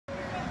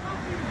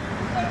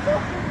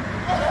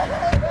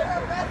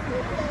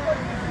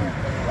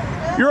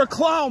You're a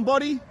clown,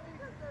 buddy.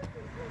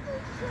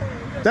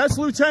 That's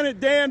Lieutenant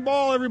Dan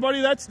Ball,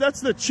 everybody. That's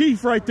the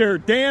chief right there.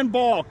 Dan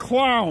Ball,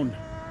 clown.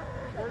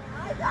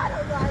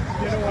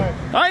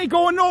 I ain't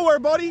going nowhere,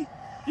 buddy.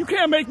 You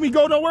can't make me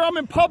go nowhere. I'm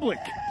in public.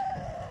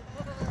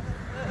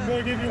 I'm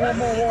going to give you one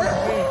more warning,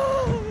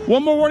 please.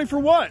 One more warning for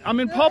what? I'm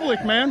in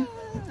public, man.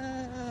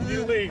 You need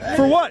to leave.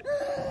 For what?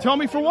 Tell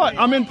me for what?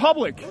 I'm in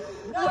public.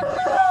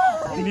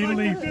 You need to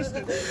leave.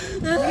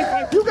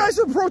 You guys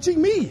are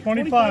approaching me.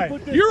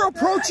 25. You're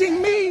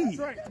approaching me.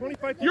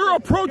 You're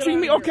approaching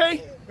me,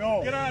 okay?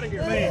 Go. Get out of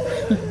here.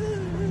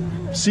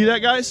 Leave. See that,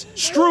 guys?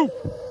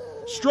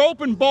 Stroop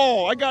and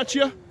Ball. I got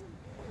you.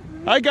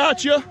 I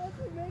got you.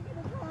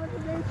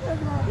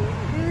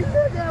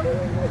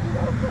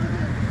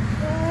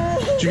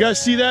 Did you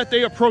guys see that?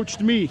 They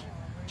approached me.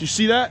 Did you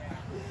see that?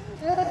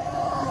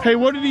 Hey,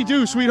 what did he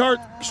do, sweetheart?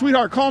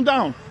 Sweetheart, calm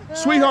down.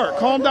 Sweetheart,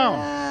 calm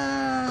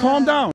down. Calm down.